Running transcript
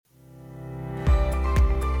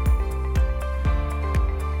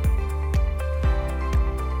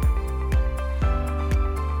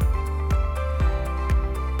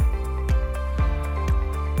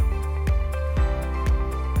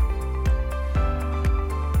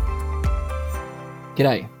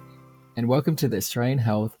G'day, and welcome to the Australian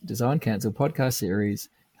Health Design Council podcast series,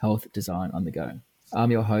 Health Design on the Go.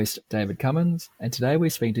 I'm your host, David Cummins, and today we're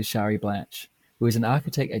speaking to Shari Blanch, who is an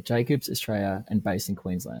architect at Jacobs Australia and based in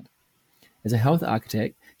Queensland. As a health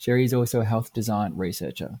architect, Shari is also a health design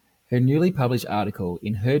researcher. Her newly published article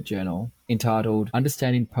in her journal, entitled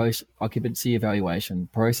Understanding Post-Occupancy Evaluation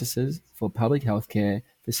Processes for Public Healthcare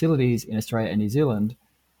Facilities in Australia and New Zealand,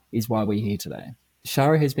 is why we're here today.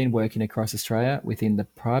 Shari has been working across Australia within the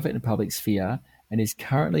private and public sphere and is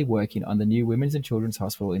currently working on the new Women's and Children's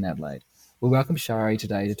Hospital in Adelaide. We welcome Shari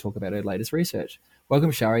today to talk about her latest research.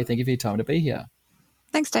 Welcome, Shari. Thank you for your time to be here.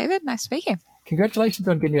 Thanks, David. Nice to be here. Congratulations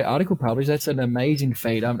on getting your article published. That's an amazing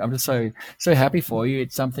feat. I'm just so happy for you.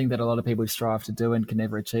 It's something that a lot of people strive to do and can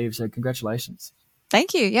never achieve. So congratulations.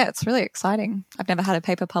 Thank you. Yeah, it's really exciting. I've never had a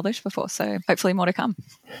paper published before, so hopefully more to come.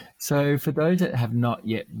 So for those that have not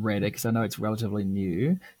yet read it, because I know it's relatively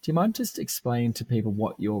new, do you mind just explaining to people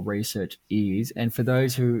what your research is? And for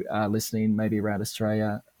those who are listening maybe around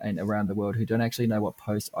Australia and around the world who don't actually know what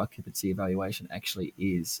post-occupancy evaluation actually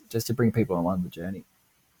is, just to bring people along the journey.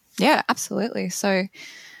 Yeah, absolutely. So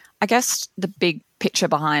I guess the big picture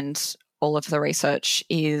behind all of the research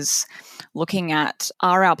is looking at,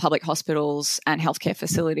 are our public hospitals and healthcare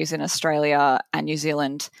facilities in Australia and New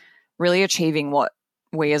Zealand really achieving what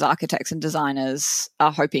we as architects and designers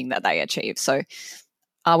are hoping that they achieve? So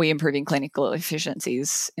are we improving clinical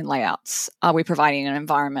efficiencies in layouts? Are we providing an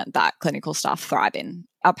environment that clinical staff thrive in?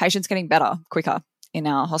 Are patients getting better quicker in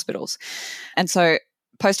our hospitals? And so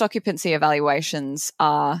post-occupancy evaluations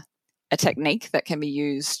are a technique that can be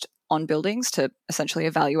used on buildings to essentially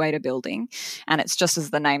evaluate a building. And it's just as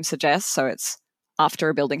the name suggests. So it's after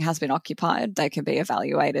a building has been occupied, they can be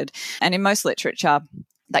evaluated. And in most literature,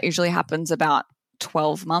 that usually happens about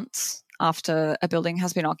 12 months after a building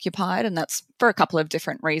has been occupied. And that's for a couple of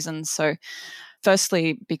different reasons. So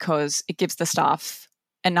firstly, because it gives the staff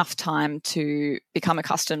enough time to become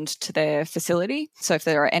accustomed to their facility. So if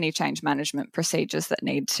there are any change management procedures that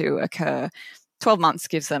need to occur, 12 months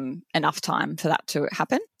gives them enough time for that to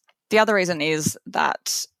happen. The other reason is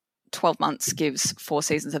that 12 months gives 4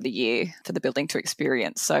 seasons of the year for the building to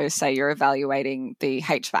experience. So say you're evaluating the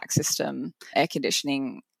HVAC system, air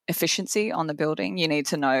conditioning efficiency on the building, you need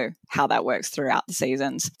to know how that works throughout the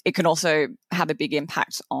seasons. It can also have a big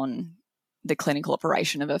impact on the clinical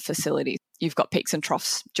operation of a facility. You've got peaks and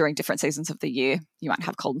troughs during different seasons of the year. You might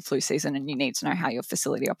have cold and flu season, and you need to know how your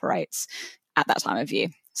facility operates at that time of year.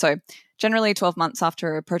 So generally 12 months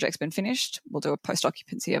after a project's been finished, we'll do a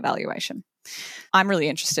post-occupancy evaluation. I'm really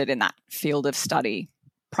interested in that field of study,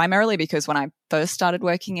 primarily because when I first started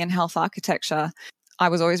working in health architecture, I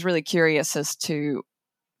was always really curious as to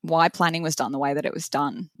why planning was done the way that it was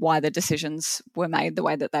done, why the decisions were made the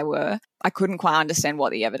way that they were. I couldn't quite understand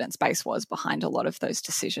what the evidence base was behind a lot of those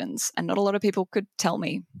decisions, and not a lot of people could tell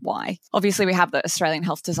me why. Obviously, we have the Australian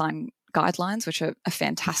Health Design Guidelines, which are a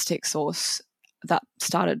fantastic source that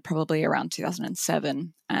started probably around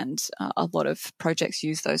 2007, and a lot of projects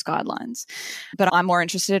use those guidelines. But I'm more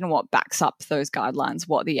interested in what backs up those guidelines,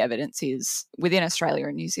 what the evidence is within Australia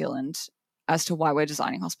and New Zealand as to why we're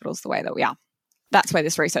designing hospitals the way that we are. That's where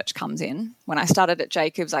this research comes in. When I started at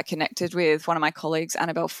Jacobs, I connected with one of my colleagues,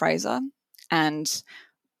 Annabelle Fraser, and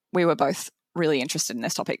we were both really interested in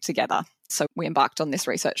this topic together. So we embarked on this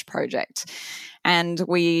research project, and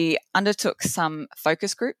we undertook some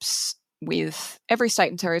focus groups with every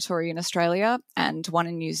state and territory in Australia and one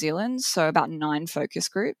in New Zealand, so about 9 focus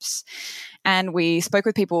groups. And we spoke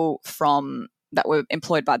with people that were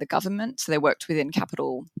employed by the government, so they worked within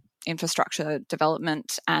capital infrastructure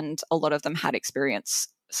development, and a lot of them had experience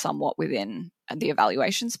somewhat within the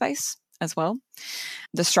evaluation space as well.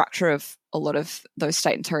 The structure of a lot of those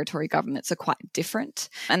state and territory governments are quite different,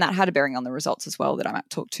 and that had a bearing on the results as well that I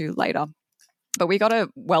might talk to later. But we got a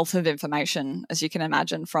wealth of information, as you can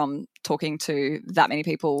imagine, from talking to that many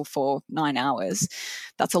people for 9 hours.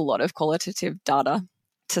 That's a lot of qualitative data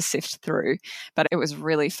to sift through, but it was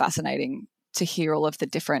really fascinating to hear all of the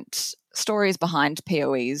different stories behind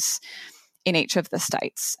POEs in each of the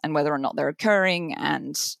states and whether or not they're occurring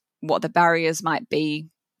and what the barriers might be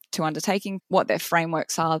to undertaking, what their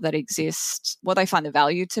frameworks are that exist, what they find the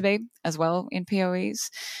value to be as well in POEs,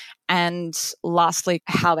 and lastly,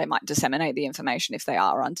 how they might disseminate the information if they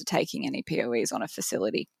are undertaking any POEs on a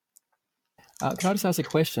facility. Can I just ask a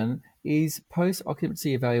question? Is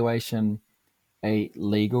post-occupancy evaluation a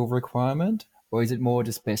legal requirement, or is it more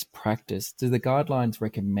just best practice? Do the guidelines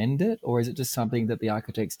recommend it, or is it just something that the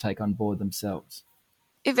architects take on board themselves?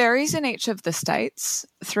 It varies in each of the states.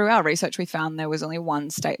 Through our research, we found there was only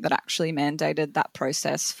one state that actually mandated that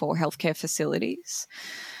process for healthcare facilities.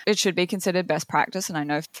 It should be considered best practice, and I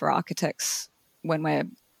know for architects, when we're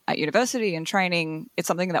at university and training, it's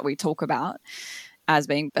something that we talk about as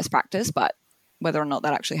being best practice, but whether or not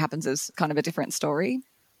that actually happens is kind of a different story.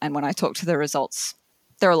 And when I talk to the results,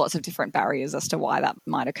 there are lots of different barriers as to why that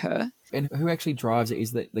might occur. And who actually drives it?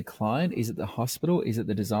 Is it the client? Is it the hospital? Is it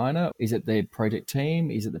the designer? Is it the project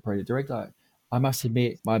team? Is it the project director? I must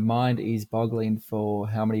admit, my mind is boggling for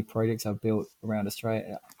how many projects I've built around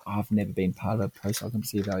Australia. I've never been part of a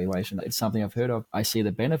post-occupancy evaluation. It's something I've heard of. I see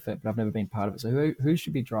the benefit, but I've never been part of it. So who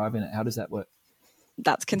should be driving it? How does that work?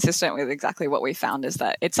 That's consistent with exactly what we found, is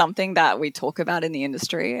that it's something that we talk about in the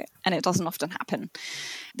industry and it doesn't often happen.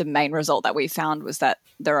 The main result that we found was that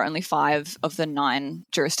there are only 5 of the 9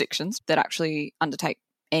 jurisdictions that actually undertake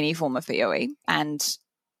any form of POE. And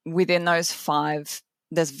within those 5,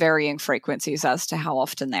 there's varying frequencies as to how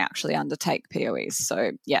often they actually undertake POEs.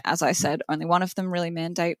 So yeah, as I said, only one of them really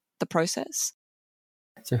mandate the process.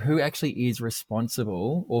 So who actually is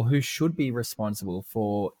responsible, or who should be responsible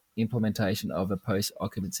for implementation of a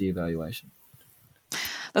post-occupancy evaluation?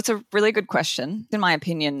 That's a really good question. In my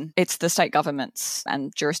opinion, it's the state governments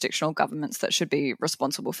and jurisdictional governments that should be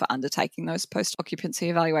responsible for undertaking those post-occupancy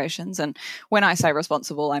evaluations. And when I say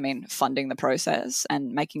responsible, I mean funding the process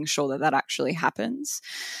and making sure that that actually happens.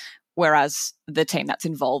 Whereas the team that's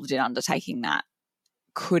involved in undertaking that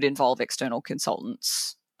could involve external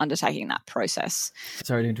consultants undertaking that process.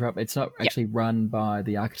 Sorry to interrupt. It's not actually run by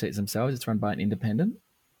the architects themselves. It's run by an independent.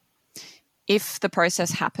 If the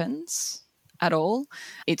process happens at all,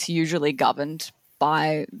 it's usually governed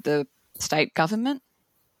by the state government,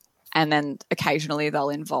 and then occasionally they'll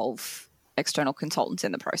involve external consultants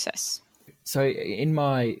in the process. So in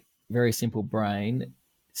my very simple brain,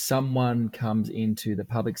 someone comes into the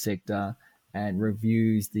public sector and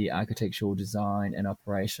reviews the architectural design and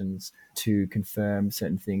operations to confirm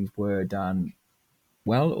certain things were done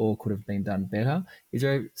well or could have been done better. Is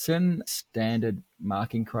there a certain standard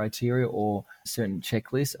marking criteria or certain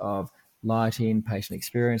checklist of lighting, patient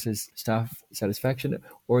experiences, staff satisfaction,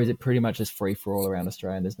 or is it pretty much just free for all around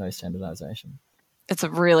Australia and there's no standardization? It's a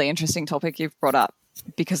really interesting topic you've brought up,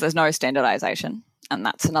 because there's no standardization, and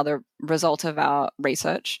that's another result of our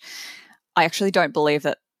research. I actually don't believe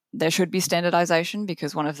that there should be standardization,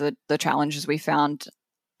 because one of the challenges we found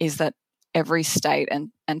is that every state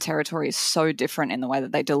and territory is so different in the way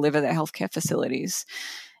that they deliver their healthcare facilities,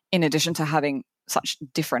 in addition to having such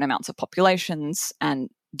different amounts of populations and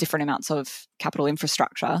different amounts of capital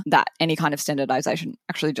infrastructure, that any kind of standardization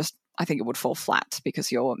actually just, I think it would fall flat,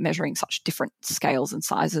 because you're measuring such different scales and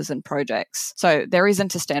sizes and projects. So there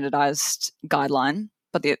isn't a standardized guideline.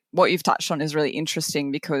 But what you've touched on is really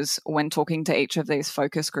interesting, because when talking to each of these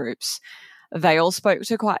focus groups, they all spoke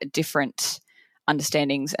to quite different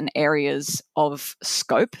understandings and areas of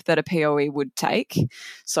scope that a POE would take.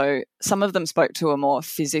 So some of them spoke to a more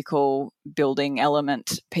physical building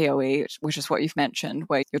element POE, which is what you've mentioned,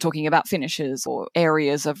 where you're talking about finishes or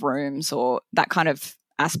areas of rooms or that kind of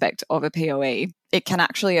aspect of a POE. It can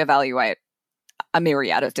actually evaluate a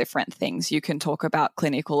myriad of different things. You can talk about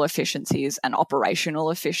clinical efficiencies and operational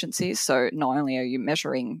efficiencies. So not only are you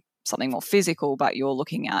measuring something more physical, but you're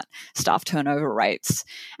looking at staff turnover rates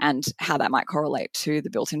and how that might correlate to the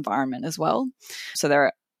built environment as well. So there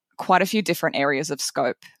are quite a few different areas of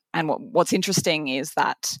scope. And what's interesting is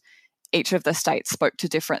that each of the states spoke to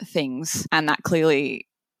different things, and that clearly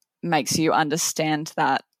makes you understand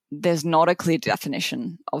that there's not a clear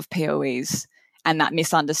definition of POEs, and that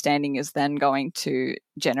misunderstanding is then going to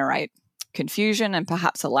generate confusion and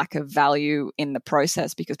perhaps a lack of value in the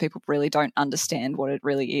process, because people really don't understand what it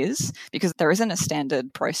really is, because there isn't a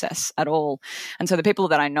standard process at all. And so the people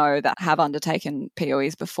that I know that have undertaken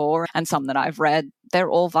POEs before, and some that I've read, they're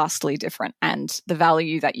all vastly different, and the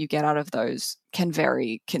value that you get out of those can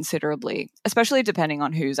vary considerably, especially depending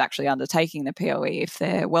on who's actually undertaking the POE. If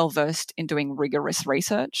they're well versed in doing rigorous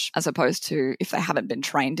research, as opposed to if they haven't been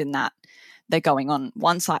trained in that, they're going on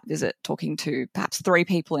one site visit, talking to perhaps 3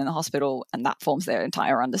 people in the hospital, and that forms their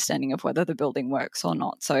entire understanding of whether the building works or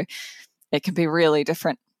not. So it can be really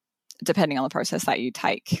different depending on the process that you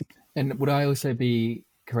take. And would I also be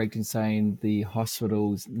correct in saying the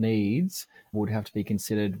hospital's needs would have to be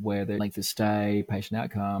considered, where the length of stay, patient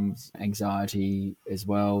outcomes, anxiety as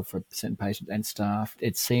well for certain patients and staff?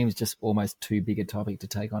 It seems just almost too big a topic to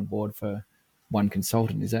take on board for one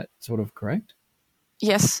consultant. Is that sort of correct?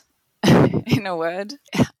 Yes. In a word,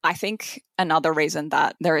 I think another reason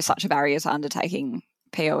that there is such a barrier to undertaking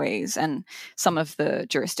POEs, and some of the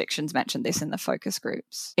jurisdictions mentioned this in the focus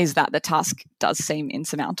groups, is that the task does seem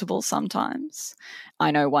insurmountable sometimes.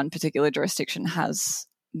 I know one particular jurisdiction has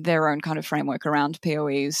their own kind of framework around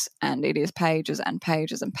POEs, and it is pages and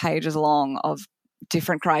pages and pages long of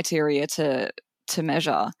different criteria to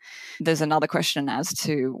measure. There's another question as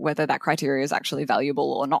to whether that criteria is actually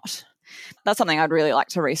valuable or not. That's something I'd really like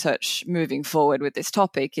to research moving forward with this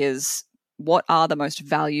topic, is what are the most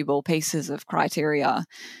valuable pieces of criteria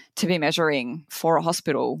to be measuring for a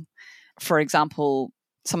hospital? For example,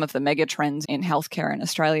 some of the mega trends in healthcare in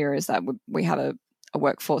Australia is that we have a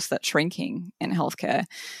workforce that's shrinking in healthcare.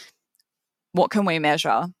 What can we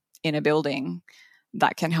measure in a building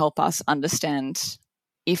that can help us understand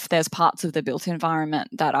if there's parts of the built environment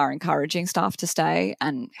that are encouraging staff to stay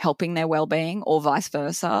and helping their well-being, or vice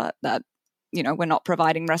versa, that, you know, we're not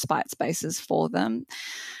providing respite spaces for them?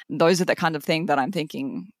 Those are the kind of thing that I'm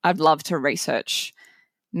thinking I'd love to research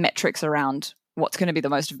metrics around what's going to be the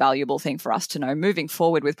most valuable thing for us to know moving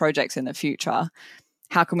forward with projects in the future.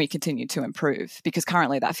 How can we continue to improve? Because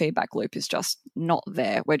currently that feedback loop is just not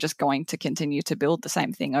there. We're just going to continue to build the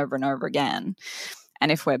same thing over and over again.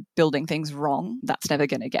 And if we're building things wrong, that's never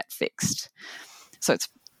going to get fixed. So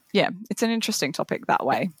it's an interesting topic that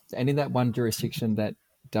way. And in that one jurisdiction that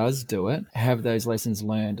does do it, have those lessons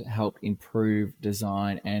learned helped improve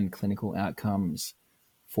design and clinical outcomes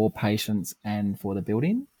for patients and for the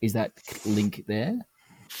building? Is that link there?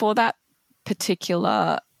 For that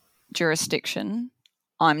particular jurisdiction,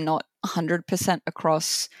 I'm not 100%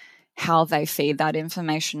 across how they feed that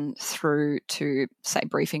information through to, say,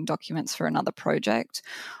 briefing documents for another project,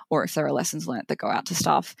 or if there are lessons learnt that go out to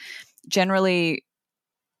staff. Generally,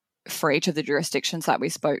 for each of the jurisdictions that we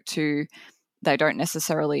spoke to, they don't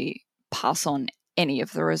necessarily pass on any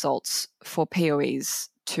of the results for POEs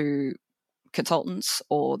to consultants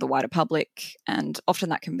or the wider public, and often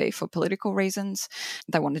that can be for political reasons.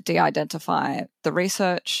 They want to de-identify the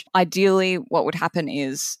research. Ideally, what would happen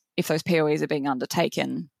is, if those POEs are being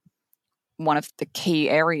undertaken, one of the key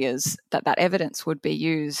areas that evidence would be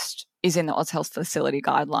used is in the Oz Health Facility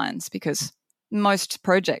guidelines, because most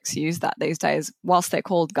projects use that these days. Whilst they're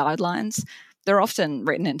called guidelines, they're often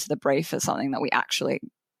written into the brief as something that we actually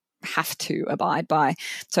have to abide by.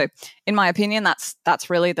 So in my opinion, that's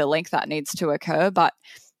really the link that needs to occur, but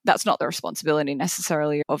that's not the responsibility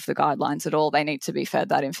necessarily of the guidelines at all. They need to be fed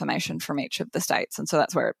that information from each of the states. And so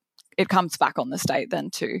that's where it comes back on the state then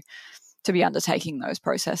to be undertaking those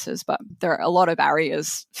processes. But there are a lot of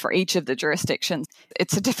barriers for each of the jurisdictions.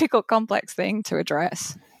 It's a difficult, complex thing to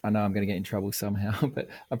address. I know I'm going to get in trouble somehow, but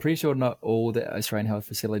I'm pretty sure not all the Australian Health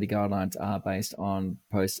Facility guidelines are based on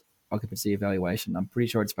post-occupancy evaluation. I'm pretty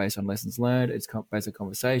sure it's based on lessons learned, it's based on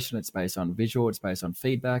conversation, it's based on visual, it's based on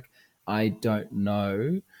feedback. I don't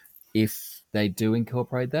know if they do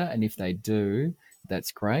incorporate that, and if they do,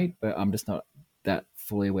 that's great, but I'm just not that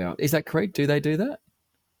fully aware. Is that correct? Do they do that?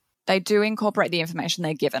 They do incorporate the information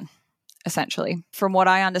they're given, essentially. From what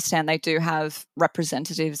I understand, they do have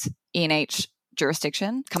representatives in each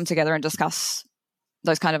jurisdiction come together and discuss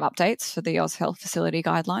those kind of updates for the Oz Health Facility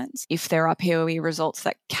guidelines. If there are POE results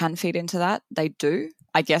that can feed into that, they do.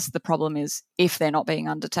 I guess the problem is, if they're not being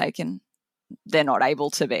undertaken, they're not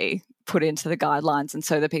able to be put into the guidelines. And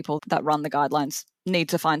so the people that run the guidelines need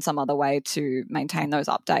to find some other way to maintain those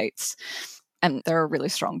updates. And they're a really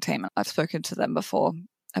strong team. I've spoken to them before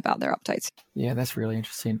about their updates. Yeah, that's really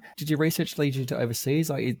interesting. Did your research lead you to overseas?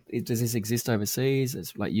 Like, does this exist overseas?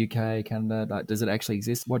 It's like UK, Canada. Like, does it actually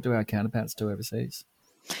exist? What do our counterparts do overseas?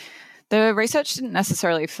 The research didn't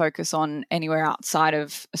necessarily focus on anywhere outside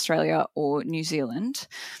of Australia or New Zealand.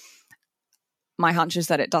 My hunch is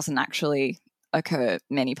that it doesn't actually occur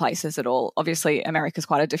many places at all. Obviously, America's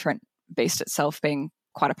quite a different beast itself, being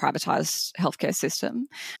quite a privatised healthcare system.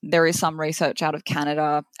 There is some research out of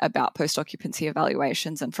Canada about post-occupancy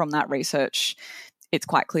evaluations, and from that research, it's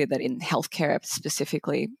quite clear that in healthcare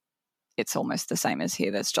specifically, it's almost the same as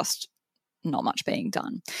here. There's just not much being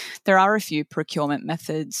done. There are a few procurement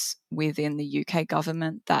methods within the UK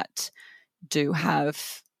government that do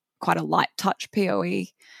have quite a light touch POE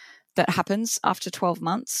that happens after 12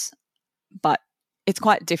 months, but it's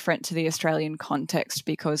quite different to the Australian context,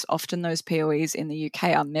 because often those POEs in the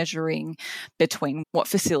UK are measuring between what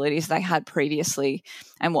facilities they had previously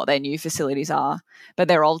and what their new facilities are. But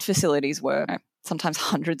their old facilities were sometimes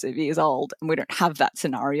hundreds of years old, and we don't have that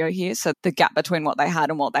scenario here. So the gap between what they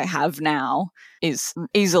had and what they have now is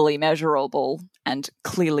easily measurable and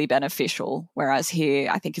clearly beneficial. Whereas here,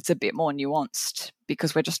 I think it's a bit more nuanced,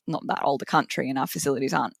 because we're just not that old a country and our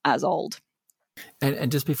facilities aren't as old.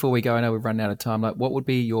 And just before we go, I know we've run out of time. Like, what would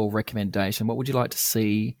be your recommendation? What would you like to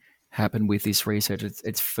see happen with this research?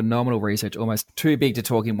 It's phenomenal research, almost too big to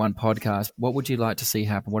talk in one podcast. What would you like to see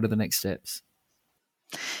happen? What are the next steps?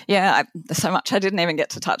 Yeah, there's so much I didn't even get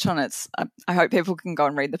to touch on. I hope people can go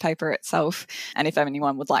and read the paper itself. And if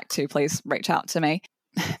anyone would like to, please reach out to me.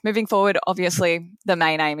 Moving forward, obviously, the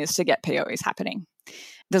main aim is to get POEs happening.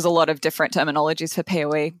 There's a lot of different terminologies for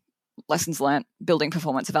POE, lessons learnt, building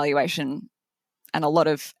performance evaluation, and a lot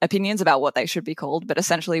of opinions about what they should be called. But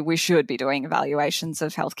essentially, we should be doing evaluations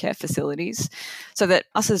of healthcare facilities so that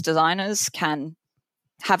us as designers can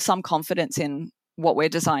have some confidence in what we're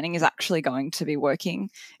designing is actually going to be working.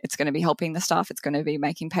 It's going to be helping the staff. It's going to be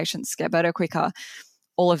making patients get better quicker,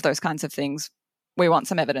 all of those kinds of things. We want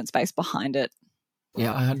some evidence base behind it.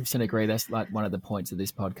 Yeah, I 100% agree. That's like one of the points of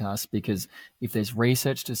this podcast, because if there's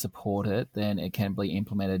research to support it, then it can be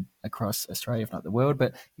implemented across Australia, if not the world.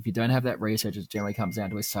 But if you don't have that research, it generally comes down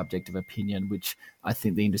to a subjective opinion, which I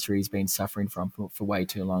think the industry has been suffering from for way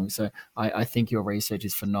too long. So I think your research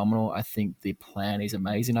is phenomenal. I think the plan is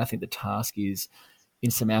amazing. I think the task is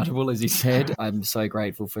insurmountable, as you said. I'm so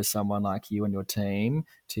grateful for someone like you and your team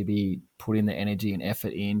to be putting the energy and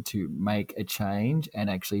effort in to make a change and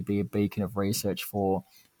actually be a beacon of research for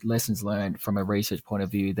lessons learned from a research point of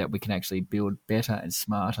view, that we can actually build better and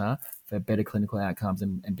smarter for better clinical outcomes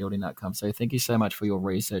and building outcomes. So thank you so much for your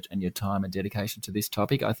research and your time and dedication to this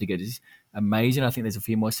topic. I think it is amazing. I think there's a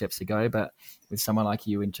few more steps to go, but with someone like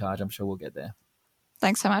you in charge, I'm sure we'll get there.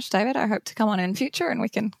 Thanks so much, David. I hope to come on in future and we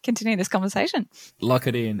can continue this conversation. Lock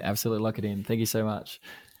it in. Absolutely lock it in. Thank you so much.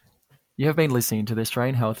 You have been listening to the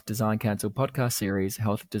Australian Health Design Council podcast series,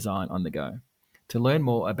 Health Design on the Go. To learn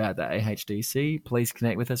more about the AHDC, please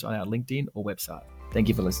connect with us on our LinkedIn or website. Thank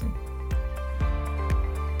you for listening.